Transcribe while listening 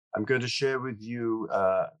I'm going to share with you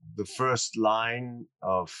the first line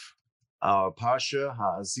of our Parsha,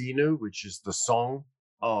 Ha'azinu, which is the song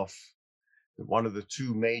of one of the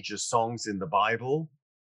two major songs in the Bible,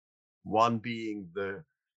 one being the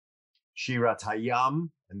Shirat Hayam,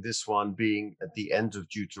 and this one being at the end of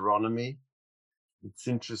Deuteronomy. It's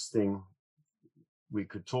interesting. We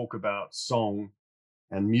could talk about song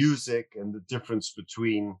and music and the difference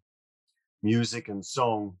between music and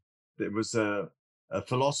song. There was a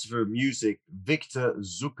philosopher of music, Victor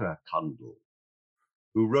Zuckerkandl,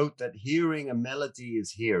 who wrote that hearing a melody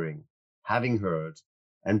is hearing, having heard,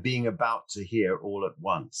 and being about to hear all at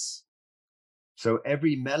once. So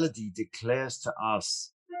every melody declares to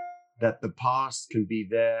us that the past can be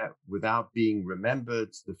there without being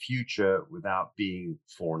remembered, the future without being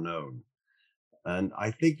foreknown. And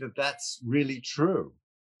I think that that's really true.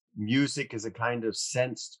 Music is a kind of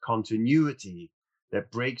sensed continuity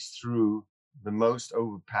that breaks through the most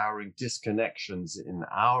overpowering disconnections in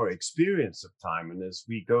our experience of time. And as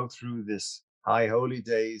we go through this high holy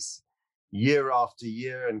days year after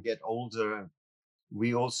year and get older,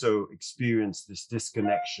 we also experience this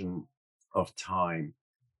disconnection of time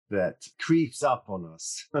that creeps up on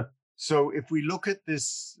us. So if we look at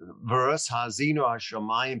this verse, Ha'azinu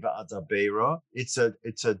Hashamayim Va'adabera, it's a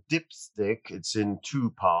diptych. It's in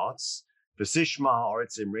two parts. V'sishma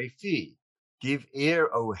ha'aretz imrei fi. Give ear,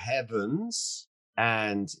 O heavens,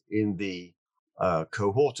 and in the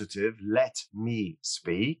cohortative, let me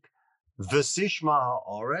speak. V'sishma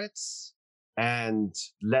ha'aretz, and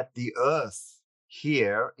let the earth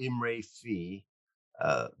hear, imrei fi,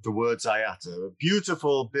 the words I utter. A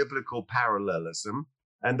beautiful biblical parallelism.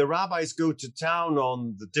 And the rabbis go to town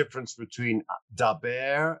on the difference between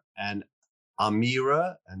daber and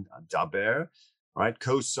amira and daber, right?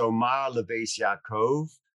 Kosomar leves Yaakov,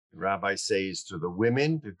 the rabbis say is to the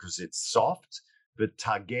women because it's soft, but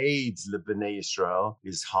taged lebnei Israel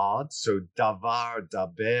is hard. So davar,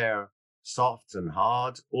 daber, soft and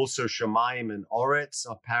hard. Also Shamayim and Oretz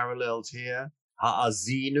are paralleled here.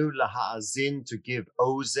 Ha'azinu, laha'azin, to give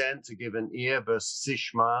ozen, to give an ear, versus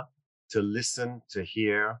sishma, to listen, to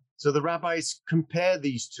hear. So the rabbis compare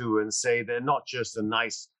these two and say they're not just a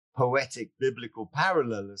nice poetic biblical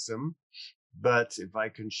parallelism, but if I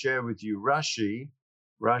can share with you Rashi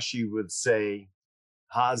would say,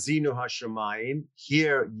 Ha'azinu Hashamayim,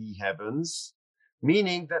 hear ye heavens,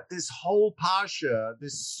 meaning that this whole parsha,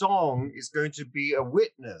 this song is going to be a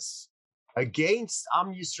witness against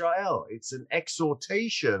Am Yisrael. It's an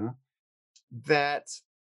exhortation that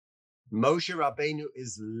Moshe Rabbeinu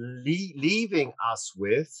is leaving us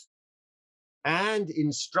with and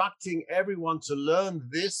instructing everyone to learn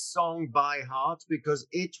this song by heart, because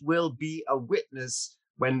it will be a witness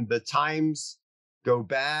when the times go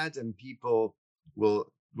bad and people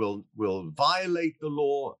will violate the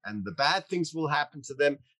law and the bad things will happen to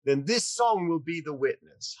them. Then this song will be the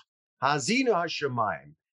witness. Ha'azinu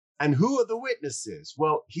Hashamayim. And who are the witnesses?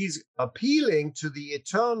 Well, he's appealing to the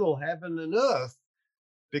eternal heaven and earth,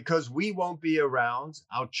 because we won't be around.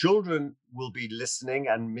 Our children will be listening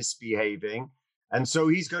and misbehaving. And so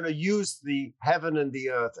he's going to use the heaven and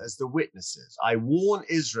the earth as the witnesses. I warn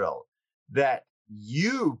Israel that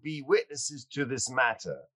you be witnesses to this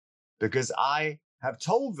matter, because I have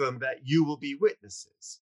told them that you will be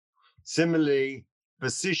witnesses. Similarly,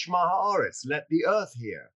 V'sishma ha'aretz, let the earth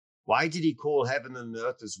hear. Why did he call heaven and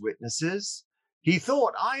earth as witnesses? He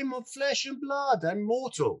thought, I'm of flesh and blood, I'm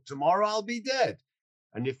mortal. Tomorrow I'll be dead.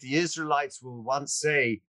 And if the Israelites will once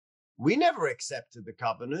say, we never accepted the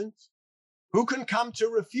covenant, who can come to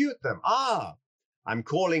refute them? I'm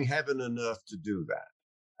calling heaven and earth to do that.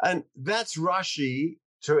 And that's Rashi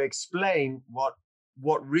to explain what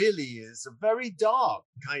really is a very dark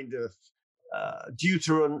kind of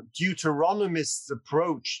Deuteronomist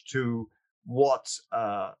approach to what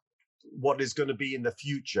is going to be in the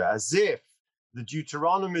future, as if the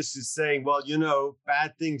Deuteronomist is saying, well,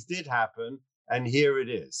 bad things did happen, and here it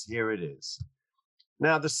is.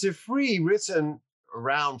 Now, the Sifri, written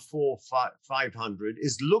around 500,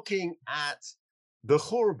 is looking at the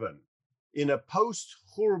Churban in a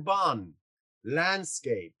post-Churban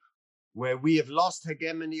landscape where we have lost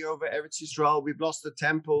hegemony over Eretz Yisrael, we've lost the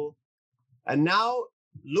temple. And now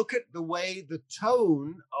look at the way, the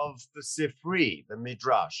tone of the Sifri, the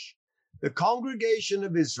Midrash. The congregation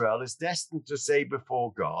of Israel is destined to say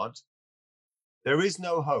before God, there is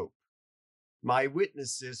no hope. My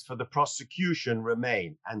witnesses for the prosecution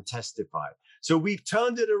remain and testify. So we've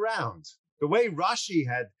turned it around. The way Rashi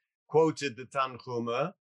had quoted the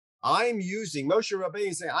Tanchuma, Moshe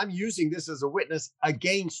Rabbeinu saying, I'm using this as a witness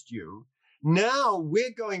against you. Now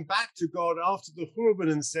we're going back to God after the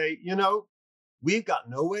Churban and say, we've got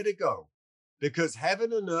nowhere to go because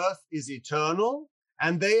heaven and earth is eternal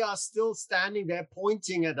and they are still standing there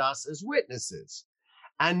pointing at us as witnesses.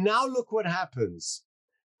 And now look what happens.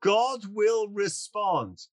 God will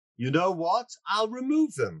respond. You know what? I'll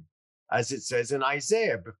remove them. As it says in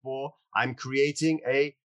Isaiah, before I'm creating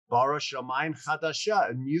a bara shamayim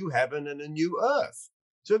chadasha, a new heaven and a new earth.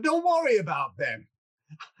 So don't worry about them.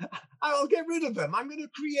 I'll get rid of them. I'm going to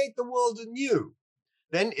create the world anew.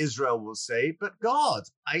 Then Israel will say, but God,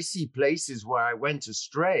 I see places where I went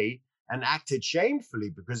astray and acted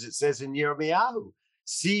shamefully, because it says in Yirmiyahu,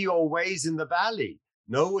 see your ways in the valley,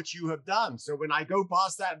 know what you have done. So when I go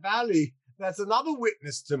past that valley, that's another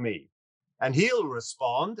witness to me. And he'll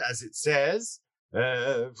respond, as it says,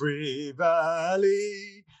 every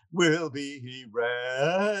valley will be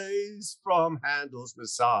raised from Handel's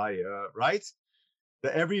Messiah, right?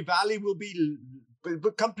 That every valley will be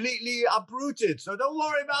completely uprooted. So don't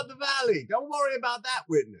worry about the valley. Don't worry about that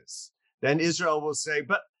witness. Then Israel will say,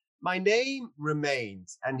 but my name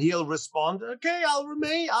remains. And he'll respond, okay, I'll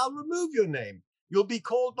remove your name. You'll be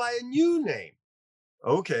called by a new name.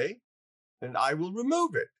 Okay, and I will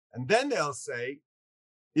remove it. And then they'll say,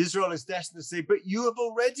 Israel is destined to say, but you have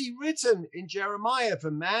already written in Jeremiah, if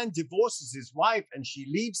a man divorces his wife and she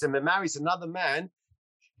leaves him and marries another man,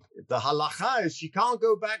 the halacha is she can't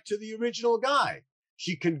go back to the original guy.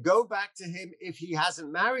 She can go back to him if he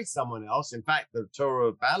hasn't married someone else. In fact, the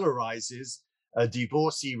Torah valorizes a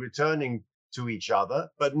divorcee returning to each other,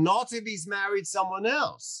 but not if he's married someone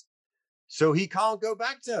else. So he can't go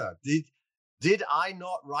back to her. Did I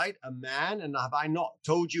not write a man? And have I not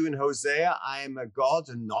told you in Hosea, I am a God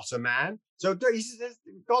and not a man? So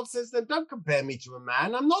God says, then don't compare me to a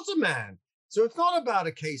man. I'm not a man. So it's not about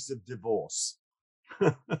a case of divorce.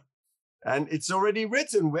 And it's already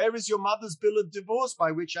written, where is your mother's bill of divorce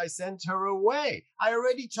by which I sent her away? I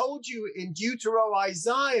already told you in Deutero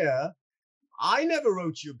Isaiah, I never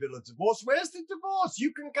wrote you a bill of divorce. Where's the divorce?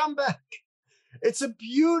 You can come back. It's a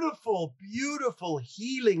beautiful, beautiful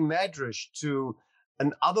healing medrash to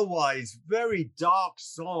an otherwise very dark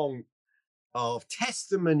song of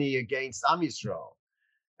testimony against Am Yisrael.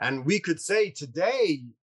 And we could say today,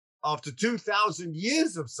 after 2,000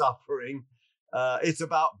 years of suffering, it's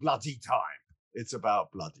about bloody time. It's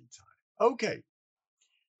about bloody time. Okay.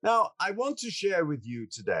 Now, I want to share with you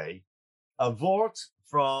today a vort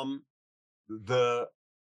from the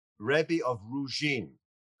Rebbe of Ruzhin,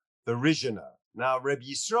 the Rizhiner. Now, Rebbe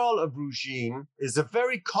Yisrael of Ruzhin is a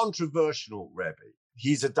very controversial Rebbe.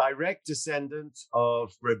 He's a direct descendant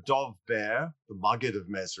of Reb Dov Ber, the Maggid of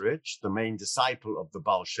Mezrich, the main disciple of the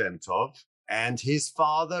Baal Shem Tov. And his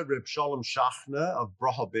father, Reb Sholem Shachner of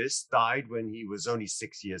Brohobis, died when he was only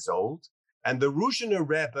 6 years old. And the Ruzhiner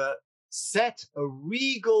Rebbe set a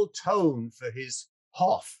regal tone for his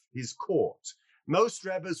hof, his court. Most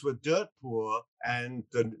Rebbes were dirt poor, and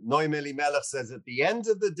the Noam Elimelech says, at the end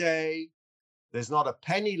of the day, there's not a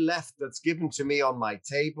penny left that's given to me on my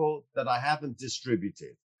table that I haven't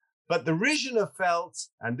distributed. But the Rizhiner felt,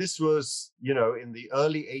 and this was, in the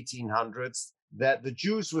early 1800s, that the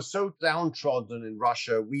Jews were so downtrodden in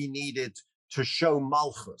Russia, we needed to show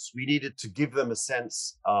malchus. We needed to give them a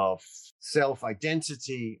sense of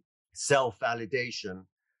self-identity, self-validation.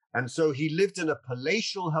 And so he lived in a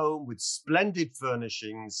palatial home with splendid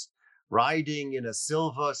furnishings, riding in a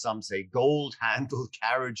silver, some say gold-handled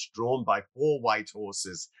carriage drawn by 4 white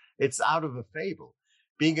horses. It's out of a fable.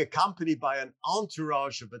 Being accompanied by an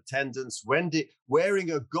entourage of attendants,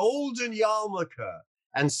 wearing a golden yarmulke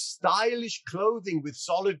and stylish clothing with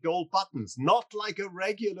solid gold buttons, not like a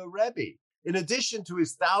regular Rebbe. In addition to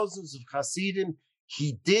his thousands of Hasidim,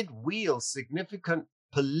 he did wield significant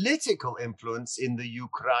political influence in the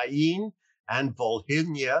Ukraine and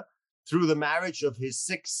Volhynia through the marriage of his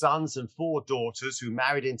 6 sons and 4 daughters, who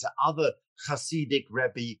married into other Hasidic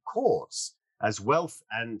Rebbe courts as wealth,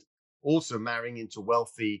 and also marrying into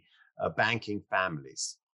wealthy banking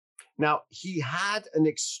families. Now, he had an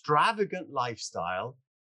extravagant lifestyle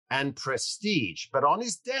and prestige, but on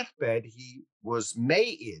his deathbed, he was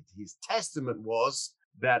me'id. His testament was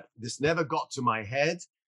that this never got to my head,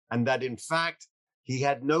 and that in fact, he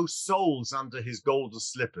had no soles under his golden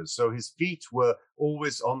slippers. So his feet were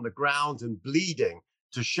always on the ground and bleeding,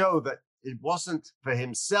 to show that it wasn't for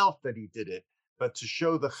himself that he did it, but to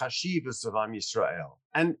show the chashivas of Am Yisrael.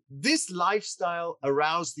 And this lifestyle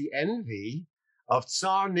aroused the envy of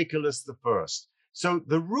Tsar Nicholas I. So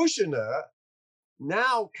the Ruzhiner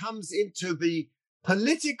now comes into the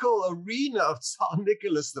political arena of Tsar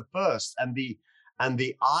Nicholas I and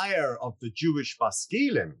the ire of the Jewish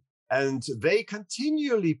Baskilim. And they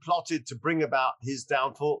continually plotted to bring about his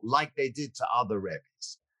downfall, like they did to other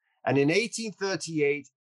Rebbes. And in 1838,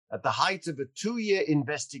 at the height of a 2-year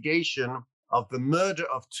investigation of the murder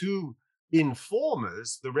of 2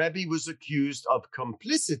 informers, the Rebbe was accused of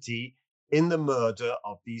complicity in the murder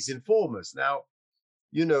of these informers. Now,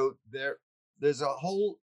 you know, there's a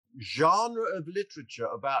whole genre of literature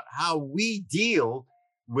about how we deal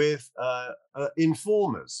with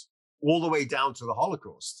informers, all the way down to the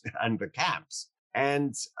Holocaust and the camps.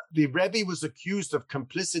 And the Rebbe was accused of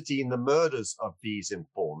complicity in the murders of these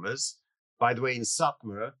informers. By the way, in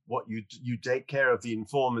Satmar, what you take care of the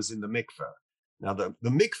informers in the mikveh. Now, the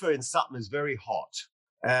mikveh in Satmar is very hot.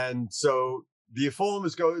 And so the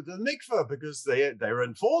informers go to the mikveh because they're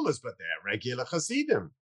informers, but they're regular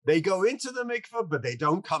Hasidim. They go into the mikveh, but they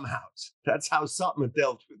don't come out. That's how Satmar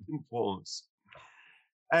dealt with informers.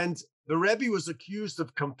 And the Rebbe was accused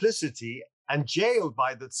of complicity and jailed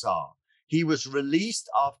by the Tsar. He was released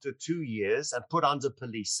after 2 years and put under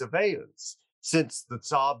police surveillance, since the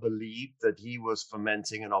Tsar believed that he was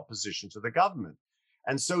fomenting an opposition to the government.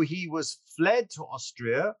 And so he was fled to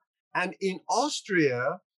Austria. And in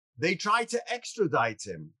Austria, they tried to extradite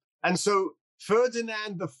him. And so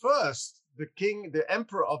Ferdinand I, the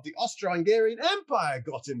emperor of the Austro-Hungarian Empire,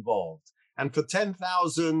 got involved. And for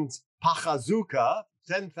 10,000 pachazuka,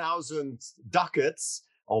 10,000 ducats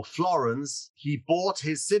or florins, he bought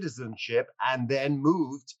his citizenship and then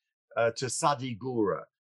moved to Sadi Gura,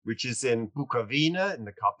 which is in Bukovina in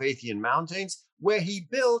the Carpathian Mountains, where he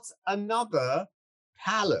built another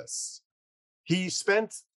palace. He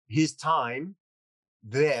spent his time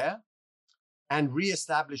there and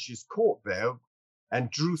reestablished his court there and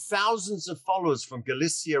drew thousands of followers from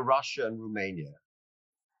Galicia, Russia, and Romania.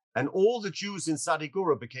 And all the Jews in Sadi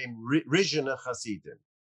Gura became Rizhiner Hasidim.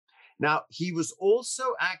 Now, he was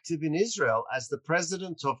also active in Israel as the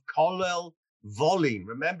president of Kollel Volin.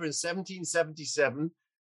 Remember, in 1777,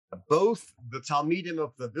 both the Talmidim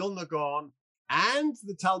of the Vilna Gaon and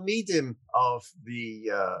the Talmidim of the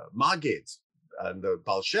Maggid and the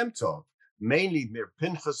Baal Shem Tov, mainly Mir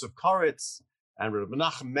Pinchas of Koretz and Reb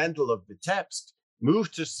Menachem Mendel of Vitebsk,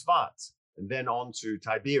 moved to Sfat and then on to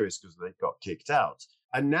Tiberias because they got kicked out.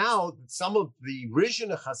 And now some of the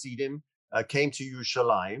Rizhiner Hasidim came to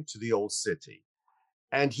Yerushalayim, to the old city.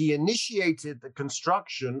 And he initiated the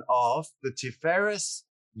construction of the Tiferes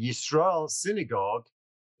Yisrael synagogue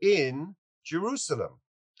in Jerusalem.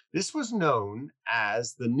 This was known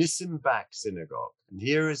as the Nissim Bak synagogue. And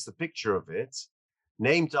here is the picture of it,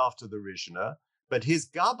 named after the Rizhiner. But his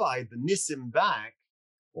Gabbai, the Nissim Bak,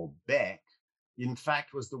 or Beck, in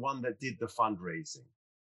fact, was the one that did the fundraising.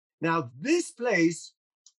 Now, this place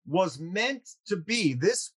was meant to be,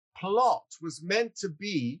 this plot was meant to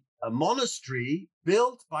be a monastery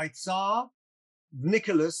built by Tsar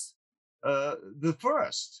Nicholas the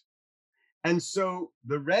First. And so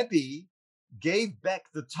the Rebbe gave Beck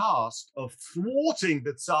the task of thwarting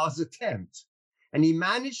the Tsar's attempt. And he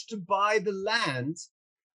managed to buy the land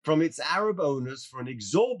from its Arab owners for an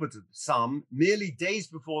exorbitant sum merely days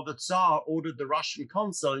before the Tsar ordered the Russian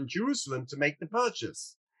consul in Jerusalem to make the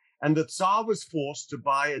purchase. And the Tsar was forced to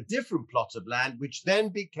buy a different plot of land, which then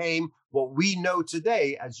became what we know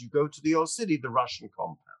today as you go to the old city, the Russian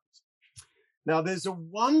compound. Now, there's a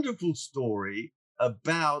wonderful story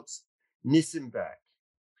about Nissim Bak,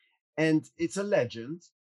 and it's a legend.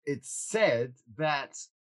 It's said that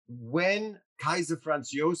when Kaiser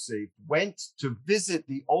Franz Josef went to visit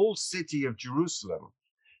the old city of Jerusalem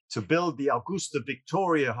to build the Augusta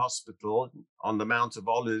Victoria Hospital on the Mount of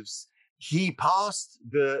Olives, he passed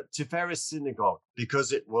the Tiferes synagogue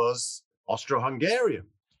because it was Austro-Hungarian.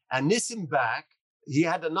 And Nissim Bak, he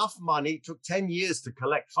had enough money. It took 10 years to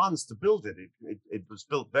collect funds to build it. It was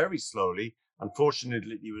built very slowly.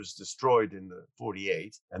 Unfortunately, it was destroyed in the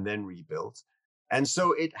 48 and then rebuilt. And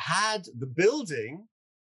so it had the building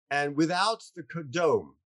and without the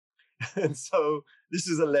dome. And so this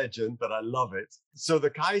is a legend, but I love it. So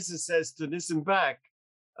the Kaiser says to Nissim Bak,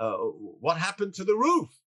 what happened to the roof?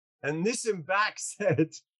 And Nissim Bak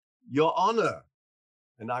said, Your Honor,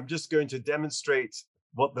 and I'm just going to demonstrate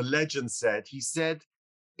what the legend said. He said,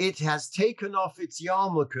 it has taken off its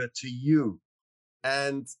yarmulke to you.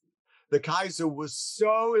 And the Kaiser was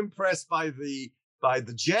so impressed by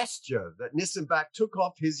the gesture that Nissim Bak took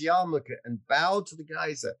off his yarmulke and bowed to the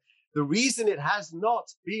Kaiser. The reason it has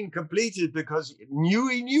not been completed because he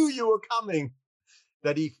knew you were coming,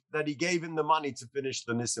 that he gave him the money to finish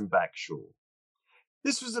the Nissim Bak shul.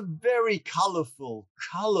 This was a very colorful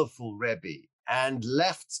Rebbe and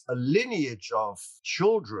left a lineage of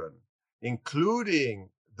children, including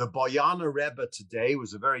the Boyana Rebbe today,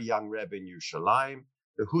 was a very young Rebbe in Yerushalayim,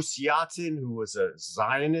 the Husiatin, who was a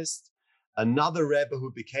Zionist, another Rebbe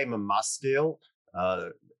who became a Maskil,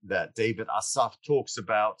 that David Asaf talks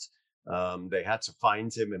about. They had to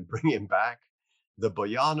find him and bring him back. The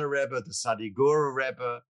Boyana Rebbe, the Sadigura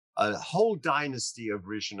Rebbe, a whole dynasty of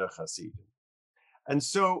Rishon Hasidim. And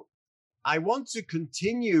so I want to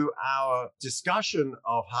continue our discussion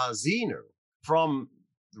of Ha'azinu from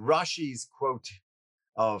Rashi's quote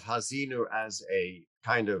of Ha'azinu as a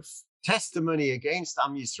kind of testimony against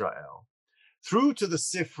Am Yisrael, through to the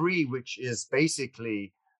Sifri, which is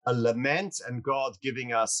basically a lament and God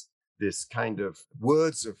giving us this kind of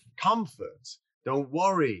words of comfort. Don't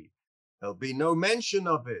worry, there'll be no mention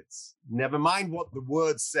of it. Never mind what the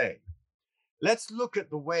words say. Let's look at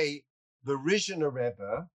the way the Rishon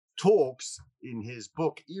Rebbe talks in his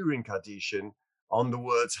book Irin Kadishin on the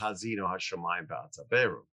words Ha'azinu Hashamayim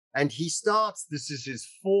Ba'ataberu. And he starts, this is his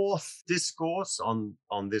fourth discourse on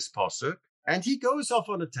this pasuk, and he goes off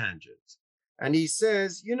on a tangent. And he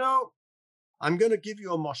says, you know, I'm going to give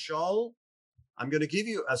you a mashal, I'm going to give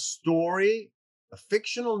you a story, a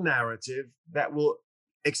fictional narrative that will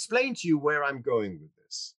explain to you where I'm going with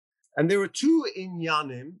this. And there are two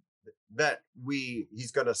inyanim that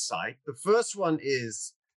he's going to cite. The first one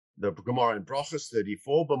is the Gemara in Brachos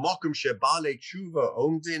 34, B'makom sheba'alei tshuva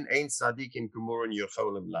omdin ein tzadikim gemurin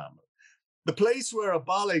yocholim lamed. The place where a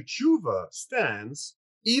Baalei tshuva stands,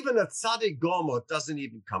 even a tzadik gomer doesn't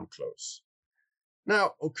even come close.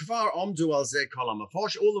 Now, ukvar omdu al zeh kol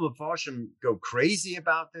ha'mefarshim, all the mefarshim go crazy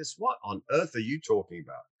about this. What on earth are you talking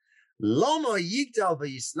about? Lama yigdal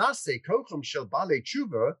v'yisnase kocham shel Baalei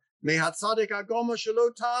tshuva mehatzadik hagomer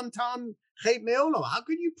shelo tam chet me'olam. How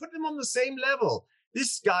can you put them on the same level?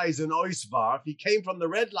 This guy's an oisvarf. He came from the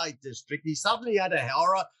red light district. He suddenly had a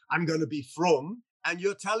hara. I'm going to be frum. And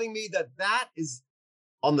you're telling me that is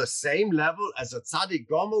on the same level as a tzaddik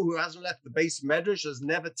gomer who hasn't left the base medrash, has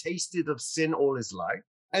never tasted of sin all his life.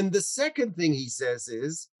 And the second thing he says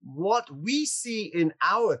is what we see in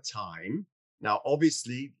our time. Now,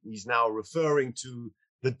 obviously, he's now referring to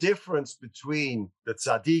the difference between the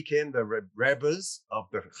tzaddikim, the Rebbes of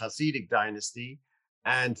the Hasidic dynasty,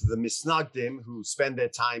 and the Misnagdim, who spend their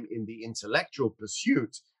time in the intellectual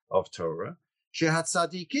pursuit of Torah. Shehat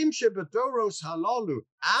tzadikim shebedoros halalu,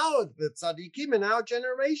 the tzadikim in our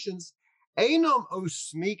generations, einom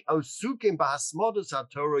osukim ba'asmodos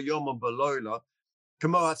haTorah yomam b'loila,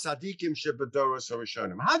 kamo tzadikim shebedoros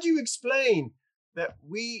harishonim. How do you explain that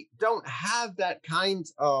we don't have that kind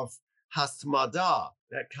of hasmada,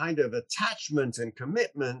 that kind of attachment and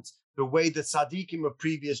commitment, the way the tzaddikim of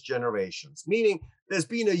previous generations? Meaning, there's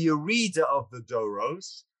been a yerida of the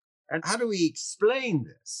doros, and how do we explain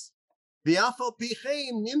this? And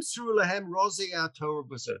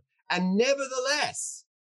nevertheless,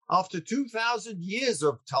 after 2,000 years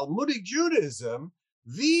of Talmudic Judaism,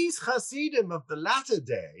 these Hasidim of the latter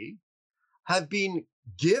day have been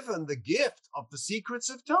given the gift of the secrets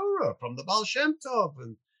of Torah from the Baal Shem Tov,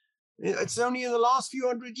 and it's only in the last few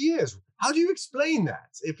hundred years. How do you explain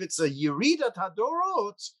that? If it's a Yeridat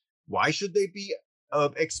Hadorot, why should they be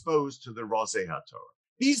exposed to the Rozei HaTorah?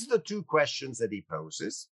 These are the two questions that he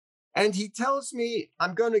poses. And he tells me,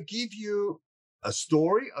 I'm going to give you a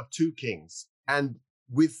story of two kings. And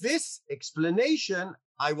with this explanation,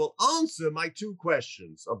 I will answer my two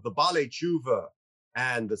questions of the Baalei Tshuva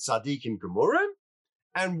and the Tzadikim Gemurim.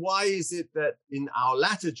 And why is it that in our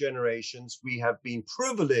latter generations, we have been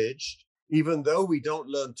privileged, even though we don't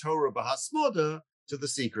learn Torah b'hasmoda, to the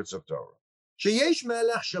secrets of Torah? Sheyesh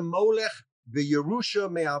melech shemolech v'Yerusha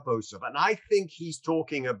me'avosov. And I think he's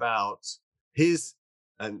talking about his,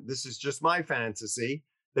 and this is just my fantasy,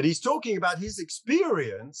 that he's talking about his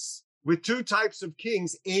experience with two types of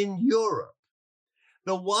kings in Europe.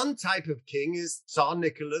 The one type of king is Tsar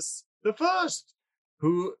Nicholas I,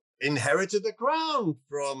 who inherited the crown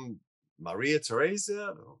from Maria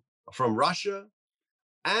Theresa, from Russia,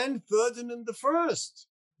 and Ferdinand I.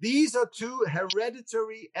 These are two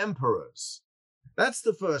hereditary emperors. That's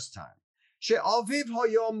the first time. She'aviv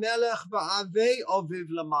hoyo melech va'avei aviv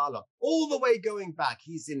lamala. All the way going back,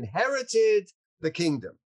 he's inherited the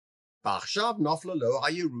kingdom. V'achshav nofla lo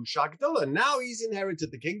ha'yerusha gdola. Now he's inherited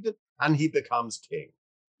the kingdom and he becomes king.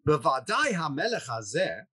 B'vadai ha'melech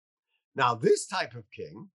hazeh. Now this type of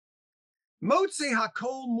king, motzei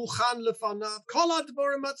hakol muchan lefanav, kol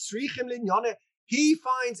hadvarim atzrichim linyoneh. He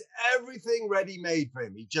finds everything ready-made for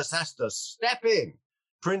him. He just has to step in.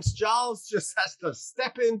 Prince Charles just has to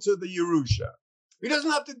step into the Yerusha. He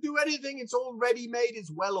doesn't have to do anything. It's all ready-made.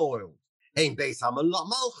 It's well-oiled. Ein Beis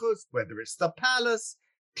HaMalchus, whether it's the palace,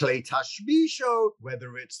 Klei Tashbisho,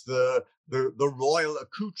 whether it's the royal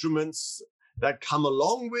accoutrements that come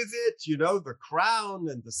along with it, you know, the crown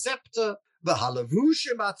and the scepter, the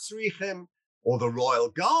halavushim atzrichim, or the royal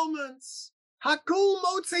garments. Hakul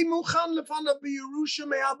motze muchan lefanav b'Yerusha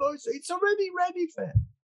me'avoso. It's already ready for him.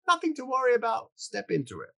 Nothing to worry about. Step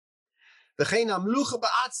into it. V'chein hamlucha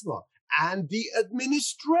ba'atzma. And the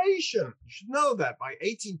administration, you should know that by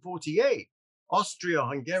 1848,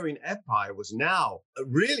 Austria-Hungarian Empire was now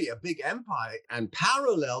really a big empire and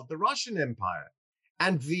paralleled the Russian Empire.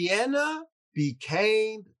 And Vienna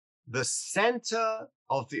became the center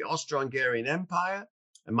of the Austro-Hungarian Empire.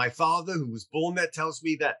 And my father, who was born there, tells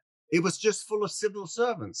me that it was just full of civil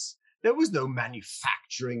servants. There was no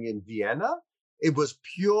manufacturing in Vienna. It was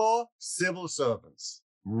pure civil servants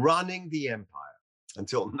running the empire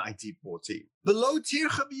until 1914. Below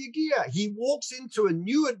Tircha V'Yagia, he walks into a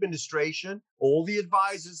new administration. All the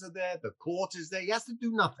advisors are there. The court is there. He has to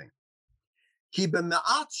do nothing. It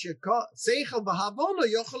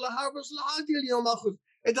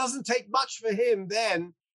doesn't take much for him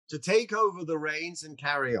then to take over the reins and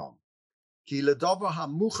carry on.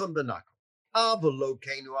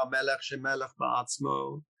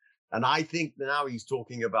 And I think now he's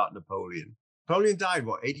talking about Napoleon. Napoleon died,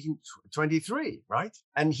 1823, right?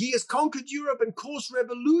 And he has conquered Europe and caused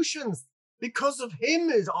revolutions. Because of him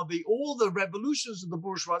all the revolutions of the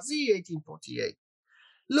bourgeoisie, 1848.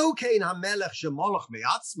 Lokein hamelech shemolach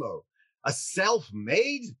me'atzmo, a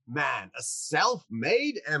self-made man, a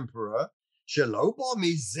self-made emperor, sheloba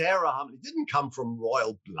mizera, it didn't come from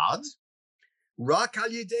royal blood. Rak al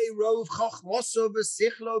yedei rov chochmoso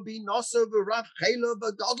v'sichlo binoso v'rav chelo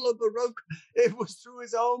v'godlo v'rok. It was through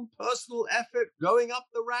his own personal effort, going up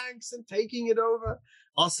the ranks and taking it over.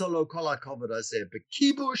 Asolo kol hakovod hazeh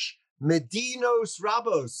b'kibush medinos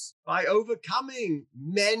rabos, by overcoming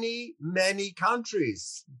many, many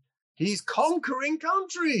countries. He's conquering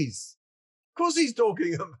countries. Of course he's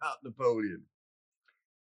talking about Napoleon.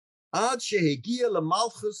 Ad shehegia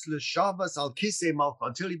lemalchus leshavas al kisei malchus,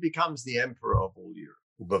 until he becomes the emperor of all Europe.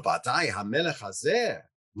 Ubevadai hamelech hazeh.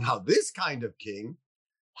 Now this kind of king,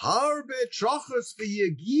 harbe trochus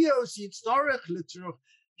v'yegios yitzarech l'truch.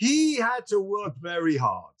 He had to work very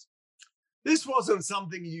hard. This wasn't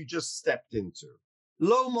something you just stepped into.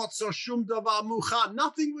 Lo motzo shum davar muchan.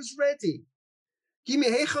 Nothing was ready.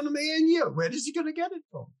 Where is he going to get it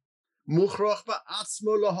from?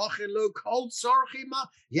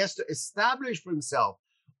 He has to establish for himself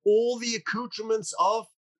all the accoutrements of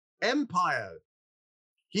empire.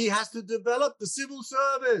 He has to develop the civil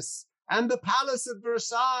service and the palace at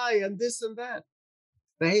Versailles and this and that.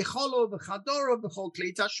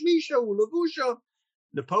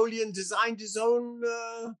 Napoleon designed his own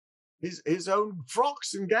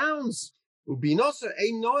frocks and gowns.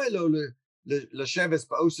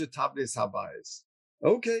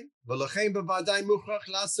 Okay. And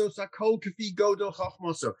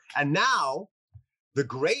now, the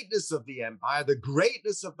greatness of the empire, the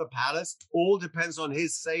greatness of the palace, all depends on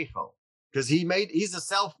his seichel. Because he's a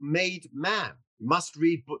self-made man. You must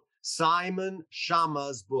read Simon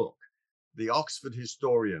Schama's book, the Oxford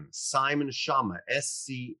historian, Simon Schama,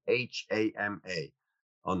 Schama,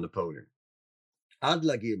 on Napoleon. So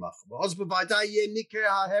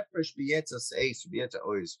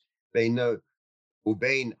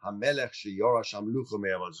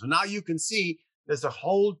now you can see there's a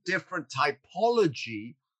whole different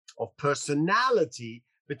typology of personality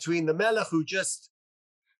between the Melech who just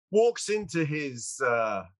walks into his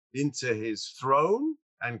throne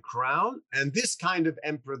and crown, and this kind of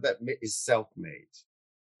emperor that is self-made.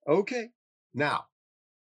 Okay, now,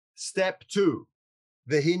 step 2.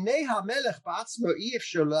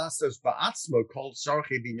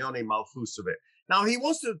 Now he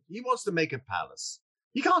wants to make a palace.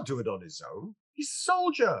 He can't do it on his own. He's a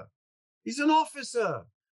soldier. He's an officer.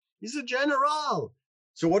 He's a general.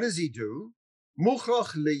 So what does he do?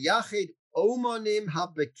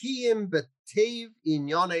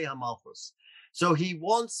 So he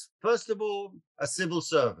wants, first of all, a civil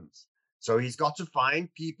servant. So he's got to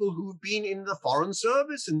find people who've been in the foreign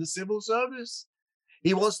service, in the civil service.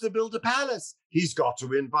 He wants to build a palace. He's got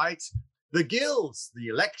to invite the guilds, the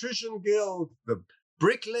electrician guild, the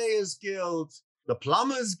bricklayers guild, the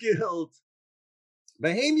plumbers guild.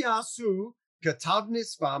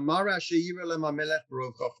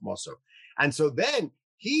 And so then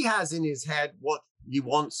he has in his head what he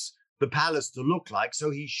wants the palace to look like. So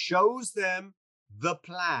he shows them the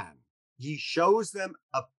plan. He shows them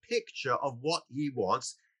a picture of what he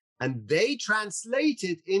wants, and they translate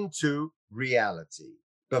it into reality.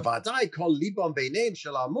 And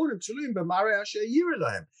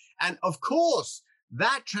of course,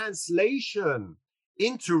 that translation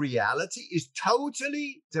into reality is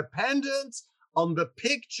totally dependent on the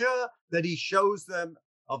picture that he shows them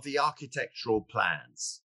of the architectural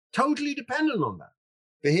plans. Totally dependent on that.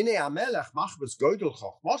 והנה המלך מחבס גודל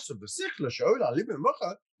חוכמוסו ושכלו שאול על ליבו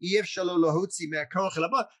מוחה, אי אפשר לו להוציא מהכוח אל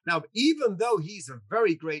הבא. Now, even though he's a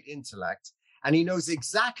very great intellect, and he knows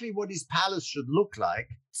exactly what his palace should look like,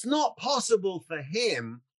 it's not possible for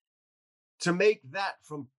him to make that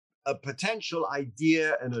from a potential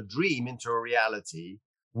idea and a dream into a reality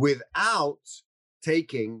without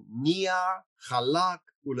taking niyar, chalak,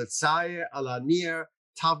 uletzayer, ala niyar,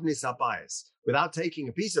 tavnis abayis, without taking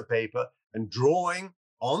a piece of paper and drawing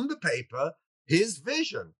on the paper his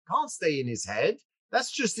vision. Can't stay in his head.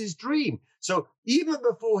 That's just his dream. So even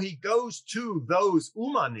before he goes to those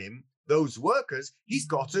umanim, those workers, he's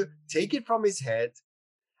got to take it from his head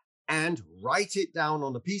and write it down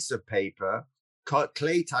on a piece of paper,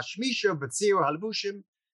 klei tashmisha b'tzir halbushim,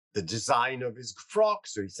 the design of his frock,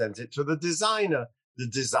 so he sent it to the designer. The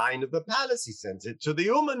design of the palace, he sent it to the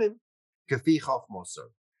umanim. Kafi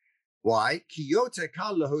chachmoso. Why? Ki yoter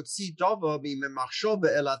kal lahotzi davar mimachshava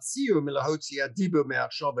el hatzir milahotzi adibur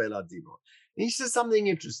me'achshava el adibur. He says something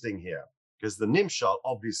interesting here, because the nimshal,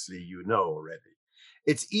 obviously, you know already.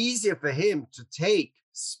 It's easier for him to take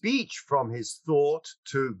speech from his thought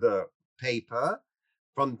to the paper,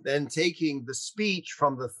 from then taking the speech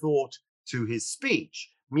from the thought to his speech.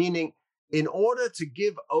 Meaning, in order to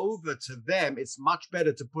give over to them, it's much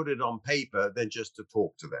better to put it on paper than just to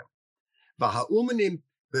talk to them.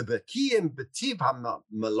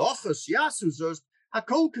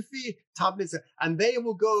 And they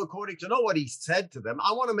will go according to know what he said to them.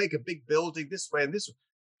 I want to make a big building this way and this way.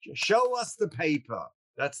 Show us the paper.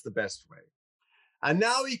 That's the best way. And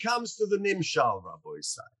now he comes to the nimshal, Rabbi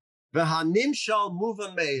Isai. V'ha nimshal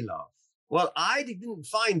muvan me'elav. Well, I didn't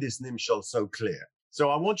find this nimshal so clear. So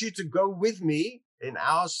I want you to go with me in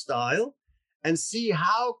our style and see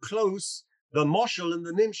how close the moshel and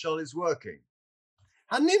the nimshal is working.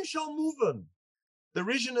 Ha nimshal muvan. The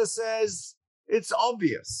Rishona says it's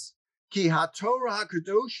obvious. Ki ha Torah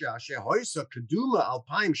hakadosha shehoisa keduma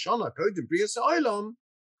alpaim shana kodem brias ha'olam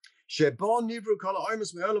shebo nivru kol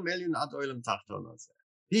ha'omas me'olam elyon ad olam tachton.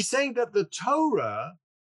 He's saying that the Torah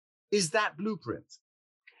is that blueprint.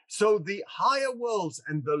 So the higher worlds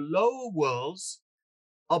and the lower worlds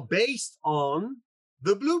are based on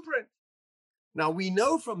the blueprint. Now, we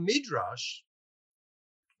know from Midrash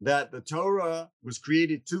that the Torah was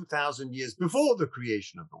created 2,000 years before the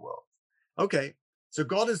creation of the world. Okay, so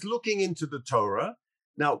God is looking into the Torah.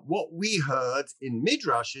 Now, what we heard in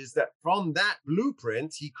Midrash is that from that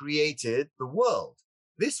blueprint, he created the world,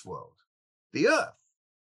 this world, the earth,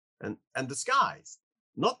 and the skies,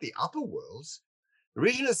 not the upper worlds. The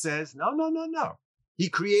Rishona says, no. He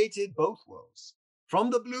created both worlds. From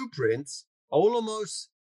the blueprint, olamos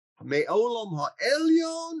me'olam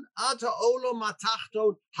ha'elyon ad ha'olam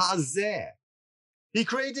ha'tachton hazeh. He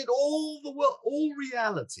created all the world, all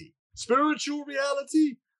reality, spiritual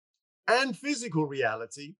reality and physical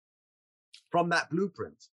reality from that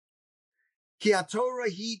blueprint. Ki ha'torah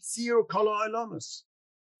hi tzir kol ha'olamas.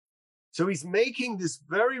 So he's making this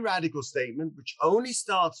very radical statement, which only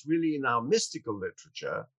starts really in our mystical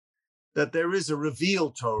literature, that there is a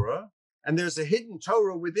revealed Torah, and there's a hidden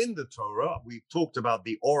Torah within the Torah. We talked about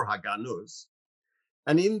the Or HaGanuz.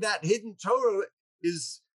 And in that hidden Torah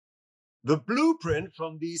is the blueprint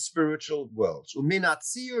from these spiritual worlds. Umin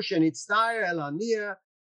hatziyur shenitztayer el hanir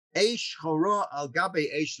eish chora al gabe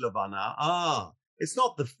eish levana. It's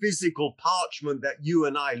not the physical parchment that you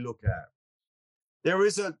and I look at. There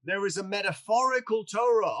is a metaphorical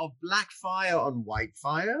Torah of black fire on white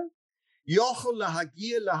fire. Yochel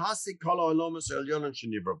lahagir lahasik kol ha'olamas elyonon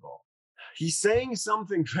shenivra bo. He's saying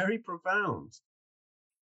something very profound.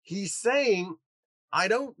 He's saying, I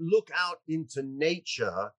don't look out into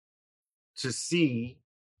nature to see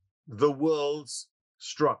the world's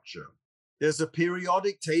structure. There's a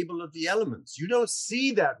periodic table of the elements. You don't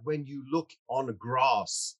see that when you look on a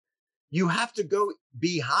grass. You have to go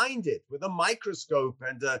behind it with a microscope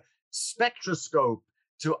and a spectroscope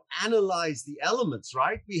to analyze the elements,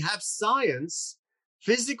 right? We have science,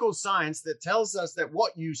 physical science, that tells us that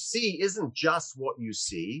what you see isn't just what you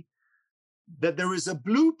see, that there is a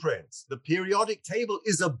blueprint. The periodic table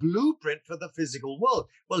is a blueprint for the physical world.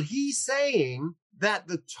 Well, he's saying that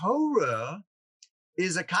the Torah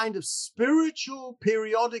is a kind of spiritual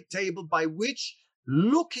periodic table by which,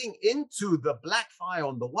 looking into the black fire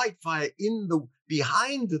on the white fire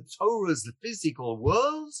behind the Torah's physical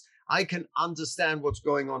worlds, I can understand what's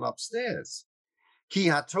going on upstairs. Ki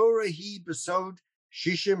ha-Torah hi besod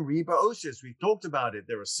shishim riba osios. We've talked about it.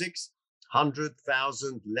 There are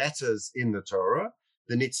 600,000 letters in the Torah.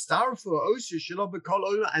 The nitztarfu osios shelo b'kol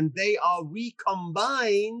olam, and they are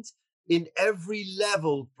recombined in every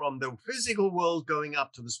level from the physical world going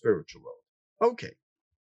up to the spiritual world. Okay.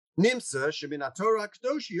 Nimsa shemin haTorah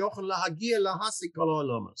hakadosh yochel lahagia lahasik kol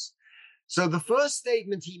ha'olamos. So the first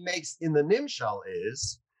statement he makes in the Nimshal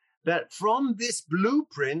is that from this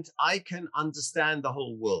blueprint, I can understand the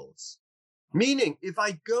whole world. Meaning, if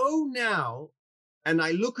I go now and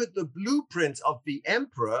I look at the blueprint of the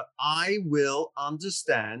emperor, I will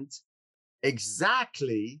understand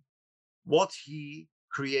exactly what he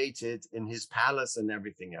created in his palace and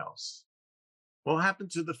everything else. What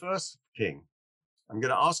happened to the first king? I'm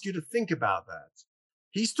going to ask you to think about that.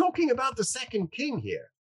 He's talking about the second king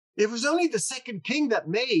here. It was only the second king that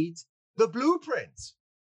made the blueprint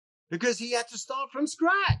because he had to start from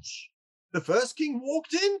scratch. The first king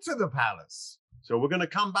walked into the palace. So we're going to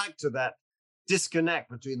come back to that disconnect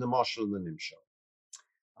between the Moshel and the Nimshal.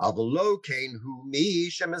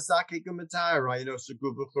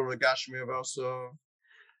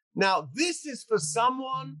 Now, this is for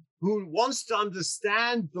someone who wants to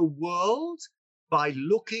understand the world by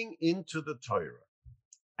looking into the Torah.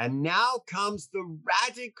 And now comes the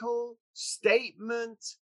radical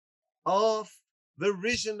statement of the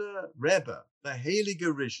Rishner Rebbe, the Heilige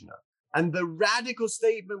Rishner, and the radical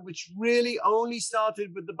statement, which really only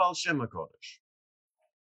started with the Baal Shem HaKodesh,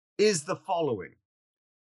 is the following.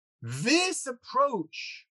 This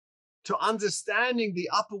approach to understanding the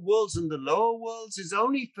upper worlds and the lower worlds is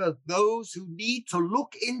only for those who need to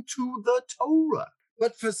look into the Torah.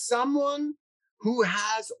 But for someone who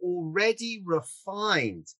has already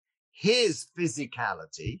refined his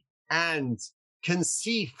physicality and can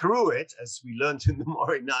see through it, as we learned in the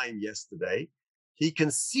Moreh 9 yesterday, he can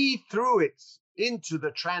see through it into the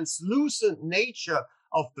translucent nature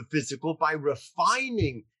of the physical by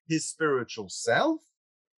refining his spiritual self.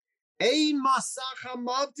 There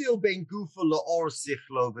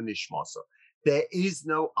is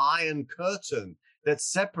no iron curtain that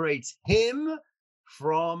separates him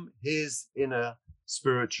from his inner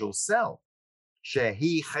spiritual self.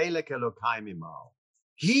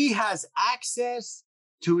 He has access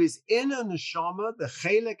to his inner neshama, the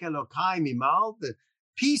chelek Elokai mimal, the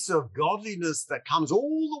piece of godliness that comes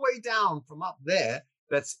all the way down from up there,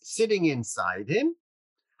 that's sitting inside him.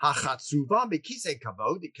 Hachatzuva bekisei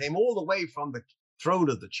kavod, it came all the way from the throne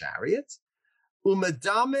of the chariot.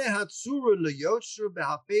 Umedame hatzura leyotzur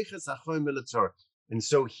behafeches hachoim elatzor. And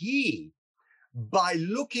so he, by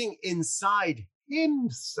looking inside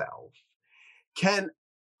himself, can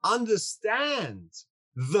understand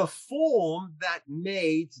the form that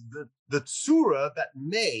made the tzura, that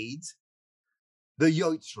made the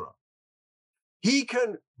yotzra. He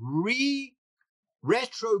can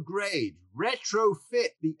retrograde, retrofit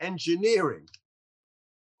the engineering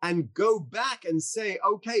and go back and say,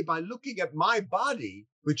 okay, by looking at my body,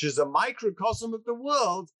 which is a microcosm of the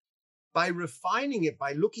world, by refining it,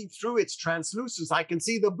 by looking through its translucence, I can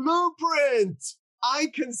see the blueprint. I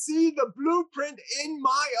can see the blueprint in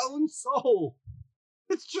my own soul.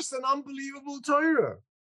 It's just an unbelievable Torah.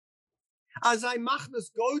 As I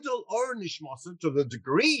machnas godel or nishmasa, to the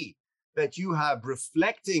degree that you have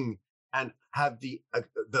reflecting and have the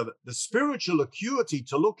spiritual acuity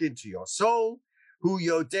to look into your soul, hu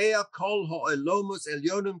yodea kol ha'elomus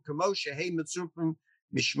elyonim kamo shehei mitzurpim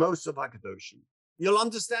mishmosav hakadoshim. You'll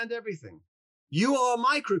understand everything. You are a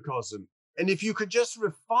microcosm, and if you could just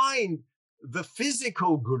refine the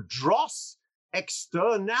physical dross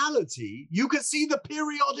externality, you could see the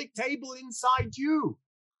periodic table inside you.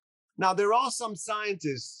 Now, there are some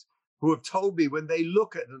scientists who have told me when they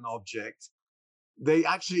look at an object, they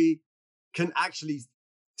can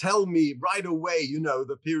tell me right away,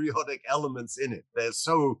 the periodic elements in it. They're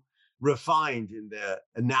so refined in their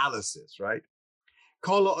analysis, right?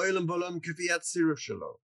 Kol ha'olam v'olam k'fiat siruf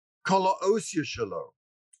shelo, kol ha'osya shelo.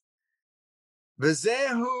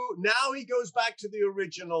 V'zehu, now he goes back to the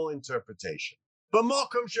original interpretation.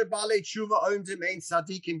 B'mokom shebalei tshuva omdim ein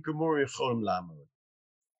tzadikim k'mor yicholim lamod.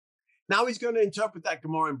 Now he's going to interpret that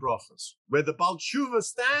Gemara in Brachos, where the Baal Tshuva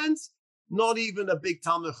stands, not even a big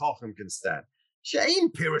Talmud Chacham can stand. She'ein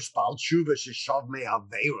pirish Baal Tshuva sheshav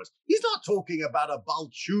me'averos. He's not talking about a Baal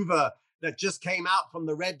Tshuva that just came out from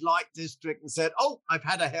the red light district and said, oh, I've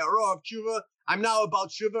had a hero of Tshuva. I'm now a Baal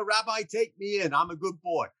Tshuva. Rabbi, take me in. I'm a good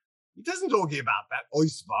boy. He doesn't talk about that.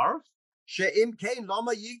 Oisvarv. She'im kein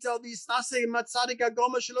lama yigdal v'isnasei matzadik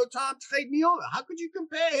agoma shelotam tched miyom. How could you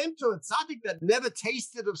compare him to a tzaddik that never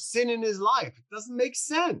tasted of sin in his life? It doesn't make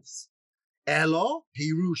sense. Elo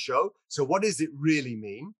pirusho. So what does it really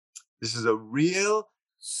mean? This is a real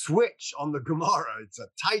switch on the Gemara. It's a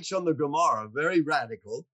taich on the Gemara, very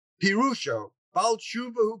radical. Pirusho, Baal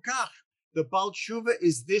Tshuva hukach. The Baal Tshuva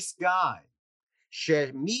is this guy.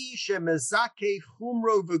 Shemi shemezake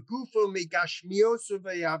chumro v'gufo megashmiosu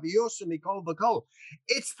v'yaviosu mikol v'kol.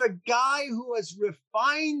 It's the guy who has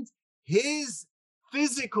refined his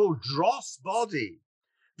physical dross body.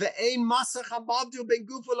 There's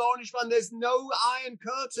no iron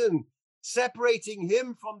curtain separating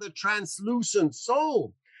him from the translucent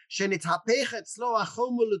soul.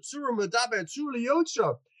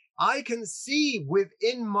 I can see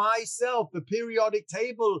within myself the periodic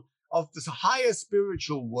table of the higher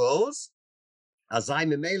spiritual worlds. So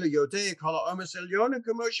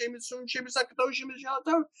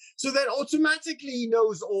then automatically he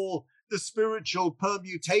knows all the spiritual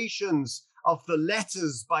permutations of the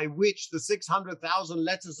letters by which the 600,000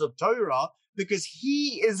 letters of Torah, because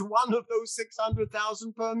he is one of those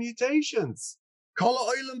 600,000 permutations.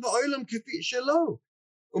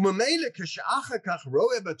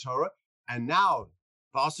 And now,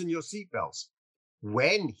 fasten your seatbelts.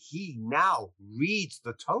 When he now reads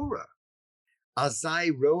the Torah,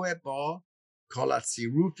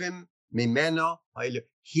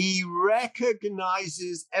 he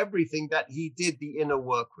recognizes everything that he did the inner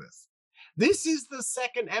work with. This is the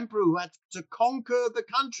second emperor who had to conquer the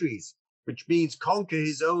countries, which means conquer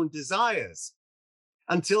his own desires,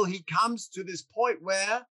 until he comes to this point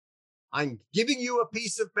where I'm giving you a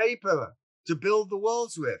piece of paper to build the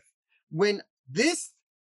worlds with. When this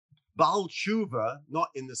Baal Tshuva, not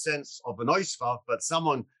in the sense of an oisvav, but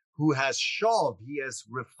someone who has shov, he has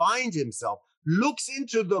refined himself, looks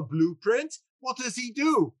into the blueprint, what does he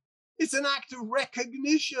do? It's an act of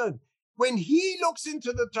recognition. When he looks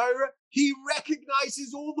into the Torah, he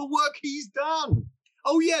recognizes all the work he's done.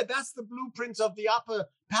 Oh yeah, that's the blueprint of the upper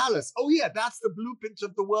palace. Oh yeah, that's the blueprint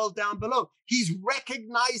of the world down below. He's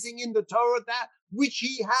recognizing in the Torah that which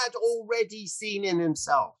he had already seen in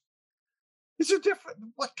himself. It's a different,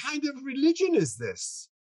 what kind of religion is this?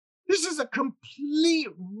 This is a complete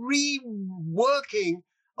reworking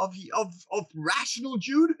of rational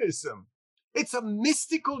Judaism. It's a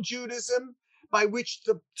mystical Judaism by which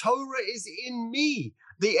the Torah is in me.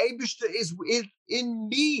 The Eibishter is in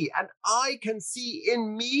me, and I can see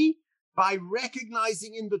in me by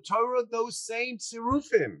recognizing in the Torah those same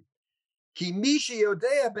tzirufim. Ki mi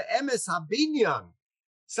sheyodea be'emes habinyan.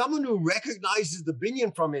 Someone who recognizes the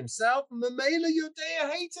binyan from himself, Mamela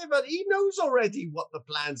Yodea hates it, but he knows already what the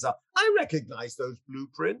plans are. I recognize those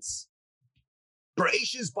blueprints.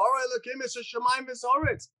 Bereshis bara Elokim es hashamayim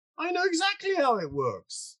v'zoretz. I know exactly how it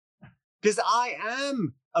works, because I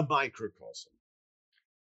am a microcosm.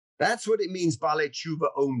 That's what it means, Baalei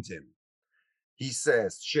Tshuva owned him. He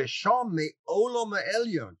says, Shesham me olam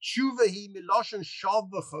ha'elyon, tshuva hi miloshen shav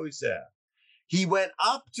v'chozer. He went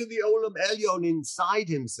up to the Olam Elyon inside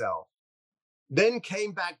himself, then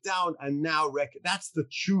came back down and now that's the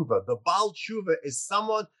tshuva. The Baal Tshuva is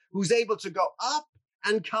someone who's able to go up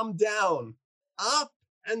and come down, up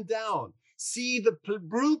and down, see the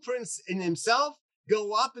blueprints in himself,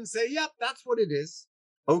 go up and say, yep, that's what it is.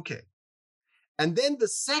 Okay. And then the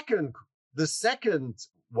second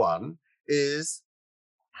one is,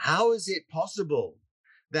 how is it possible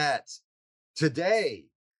that today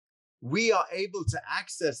we are able to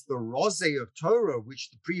access the rosé of Torah, which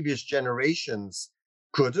the previous generations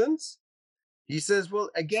couldn't? He says, well,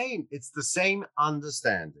 again, it's the same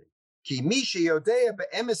understanding. If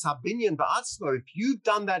you've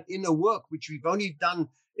done that inner work, which we've only done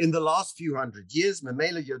in the last few hundred years,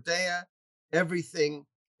 Memela Yodea, everything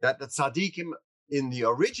that the tzaddikim in the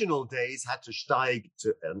original days had to steig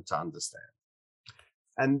to understand.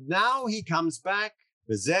 And now he comes back,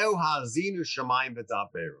 V'zeu ha'azinu shamayim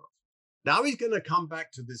v'daberov. Now he's going to come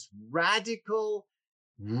back to this radical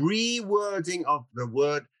rewording of the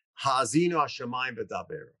word ha'azinu ha'shamayim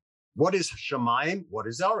v'daberov. What is shamayim? What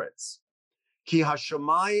is aretz? Ki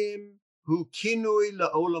ha'shamayim hu kinui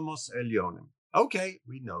la'olamos elyonim. Okay,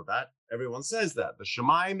 we know that. Everyone says that. The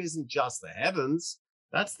shamayim isn't just the heavens.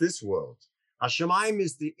 That's this world. Hashemayim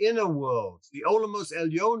is the inner world, the olamos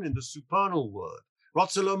elyonim, the supernal world.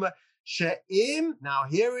 Rotzaloma she'im. Now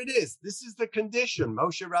here it is. This is the condition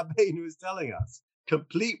Moshe Rabbeinu is telling us.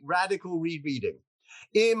 Complete radical rereading.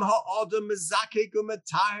 Im ha'adam mezakek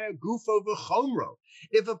u'metaher gufo v'chomro.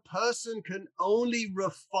 If a person can only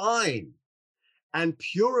refine and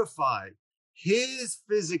purify his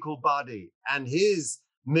physical body and his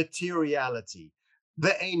materiality,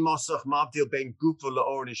 and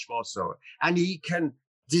he can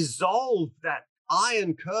dissolve that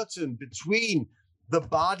iron curtain between the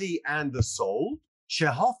body and the soul. So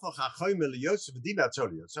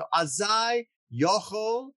azai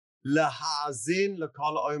yochol lahazin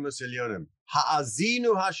lekol oimus elyonim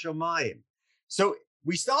haazinu hashamayim. So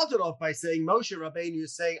we started off by saying Moshe Rabbeinu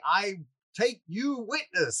is saying, I take you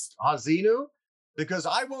witness, Hazinu, because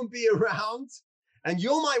I won't be around, and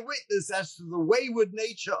you're my witness as to the wayward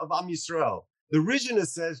nature of Am Yisrael. The Rishonah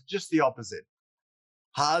says just the opposite.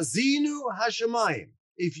 Hazinu Hashemayim.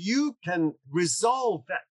 If you can resolve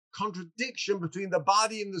that contradiction between the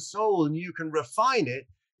body and the soul, and you can refine it,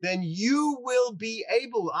 then you will be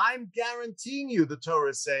able, I'm guaranteeing you, the Torah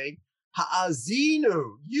is saying,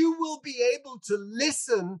 Ha'azinu, you will be able to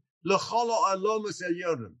listen, l'chol ha'olamos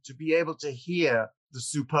elyonim, to be able to hear the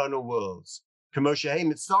supernal worlds.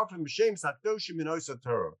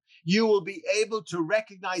 You will be able to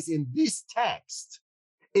recognize in this text,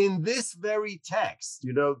 in this very text,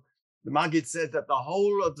 you know, the Maggid said that the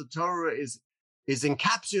whole of the Torah is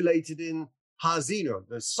encapsulated in Ha'azinu.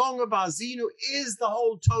 The song of Ha'azinu is the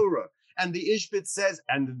whole Torah. And the Ishbit says,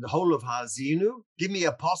 and the whole of Ha'azinu, give me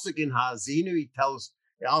a posuk in Ha'azinu. He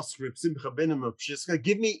asks Reb Simcha ben Pshiska,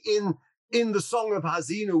 give me in the song of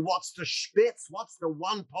Ha'azinu, what's the shpitz? What's the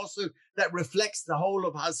one posuk that reflects the whole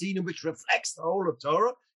of Ha'azinu, which reflects the whole of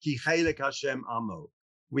Torah? Ki chelek Hashem amo.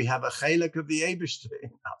 We have a chelek of the Eibishter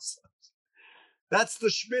in ourselves. That's the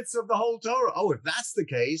shpitz of the whole Torah. Oh, if that's the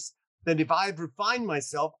case, then if I've refined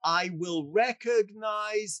myself, I will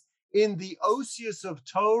recognize in the Osius of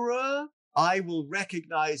Torah, I will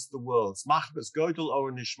recognize the worlds. Machbes Godel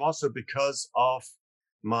or Nishmasa, because of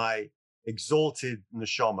my exalted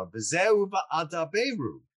neshama. V'zeu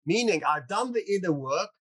v'adaberu, meaning I've done the inner work.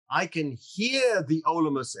 I can hear the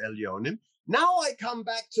Olamus Elyonim. Now I come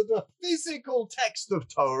back to the physical text of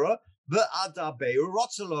Torah, v'adaberu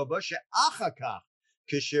rotzeloba she'achakach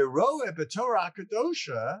kisheroe b'Torah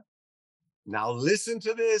HaKadosha. Now listen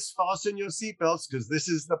to this, fasten your seatbelts, because this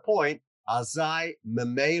is the point. Azai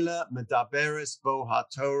memela medaberes bo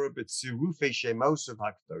haTorah b'tzirufe shemos of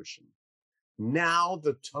HaKadoshim. Now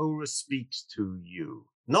the Torah speaks to you,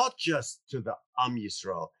 not just to the Am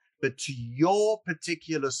Yisrael, but to your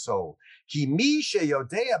particular soul. Ki mi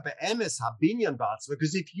sheyodea be'emes habinyan ba'atzma,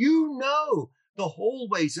 because if you know the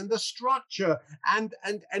hallways and the structure and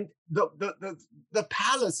the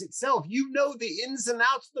palace itself, you know the ins and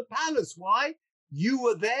outs of the palace. Why? You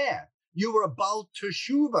were there. You were a Baal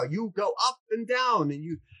Teshuvah. You go up and down, and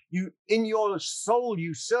you in your soul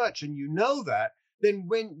you search, and you know that. Then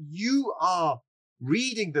when you are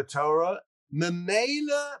reading the Torah,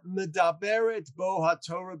 memela medaberet bo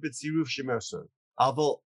haTorah b'tziruf shemoso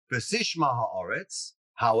aval b'sishma haaretz.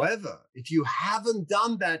 However, if you haven't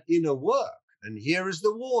done that inner work, and here is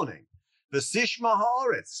the warning: b'sishma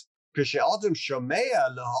haaretz, kashe'adam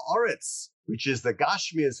shomea lehaaretz, which is the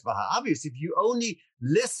Gashmias v'ha'avis. If you only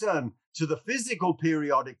listen to the physical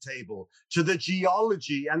periodic table, to the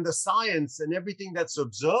geology and the science and everything that's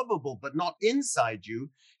observable, but not inside you,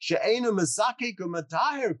 she'enu mezakek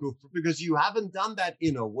u'mataher guf, because you haven't done that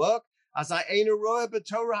inner work, as I einu roeh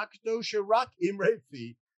b'Torah HaKadosha rak imrei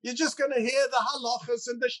fi. You're just going to hear the halachas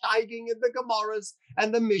and the steiging and the gemaras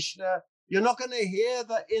and the Mishnah. You're not going to hear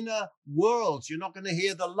the inner worlds. You're not going to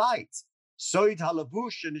hear the light.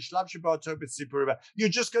 You're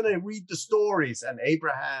just going to read the stories and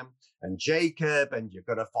Abraham and Jacob, and you're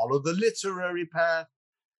going to follow the literary path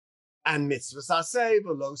and mitzvah saseh,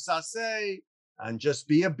 v'lo saseh, and just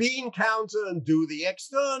be a bean counter and do the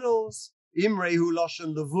externals. Imrehu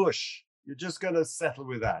loshen levush. You're just going to settle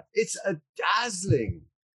with that. It's a dazzling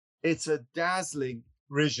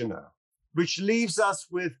Rishonah, which leaves us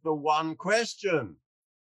with the one question.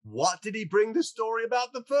 What did he bring the story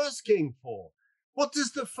about the first king for? What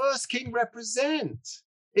does the first king represent?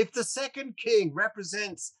 If the second king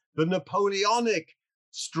represents the Napoleonic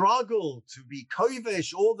struggle to be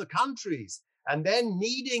kovesh all the countries, and then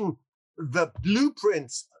needing the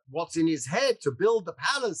blueprints, what's in his head to build the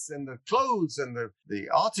palace and the clothes and the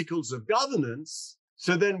articles of governance,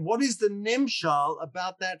 so then what is the nimshal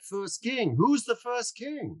about that first king? Who's the first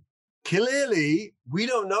king? Clearly, we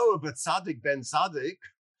don't know about Tzaddik ben Tzaddik,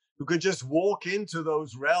 who could just walk into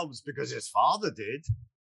those realms because his father did.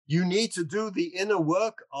 You need to do the inner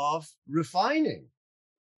work of refining.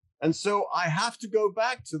 And so I have to go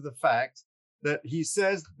back to the fact that he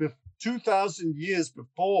says 2,000 years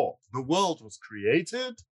before the world was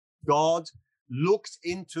created, God looked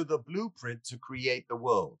into the blueprint to create the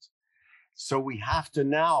world. So we have to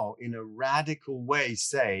now, in a radical way,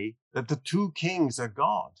 say that the two kings are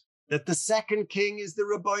God. That the second king is the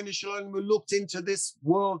Rabbeinu Shalom, who looked into this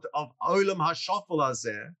world of Olam HaShafal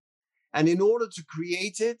Hazeh, and in order to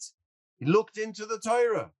create it, he looked into the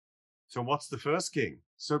Torah. So what's the first king?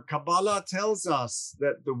 So Kabbalah tells us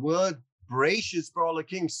that the word Bereshis Bara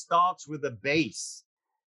King starts with a base.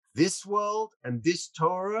 This world and this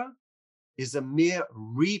Torah is a mere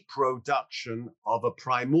reproduction of a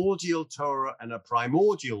primordial Torah and a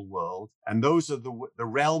primordial world. And those are the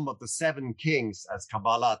realm of the seven kings, as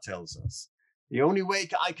Kabbalah tells us. The only way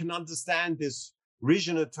I can understand this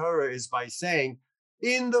Rishon Torah is by saying,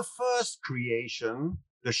 in the first creation,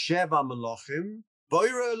 the Sheva Melochim,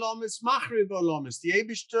 Boire Olamis, Machriv Olamis, the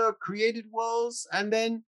Eibishter created worlds and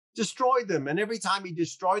then destroyed them. And every time he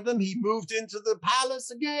destroyed them, he moved into the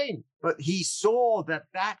palace again. But he saw that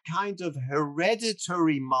that kind of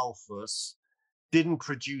hereditary Malchus didn't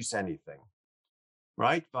produce anything,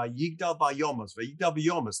 right? Vayigdal Vayomas, Vayigdal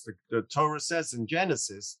Vayomas, the Torah says in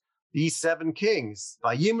Genesis, these seven kings,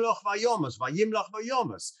 Vayimloch Vayomas, Vayimloch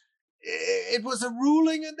Vayomas. It was a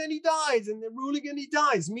ruling and then he dies, and then ruling and he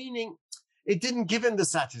dies, meaning it didn't give him the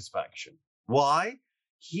satisfaction. Why?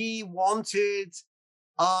 He wanted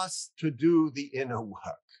us to do the inner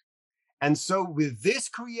work. And so with this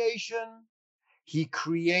creation, he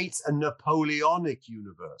creates a Napoleonic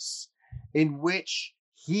universe in which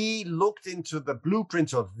he looked into the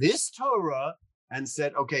blueprint of this Torah and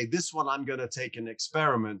said, okay, this one I'm going to take an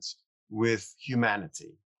experiment with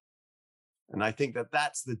humanity. And I think that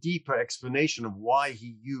that's the deeper explanation of why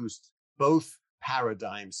he used both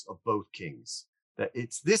paradigms of both kings. That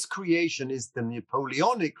it's this creation is the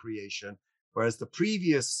Napoleonic creation, whereas the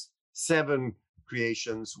previous seven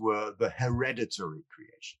creations were the hereditary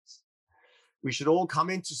creations. We should all come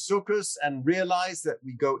into Sukkot and realize that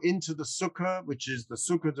we go into the Sukkah, which is the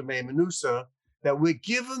Sukkah de Menusa, that we're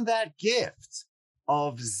given that gift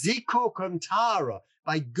of Zikuk and Tara.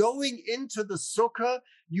 By going into the Sukkah,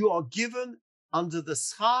 you are given under the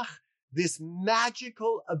Schach this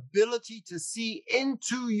magical ability to see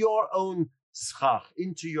into your own Schach,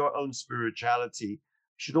 into your own spirituality. We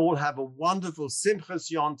should all have a wonderful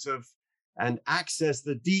Simchas Yontov and access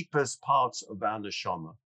the deepest parts of our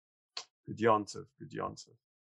neshama. Good Yontov, good Yontov.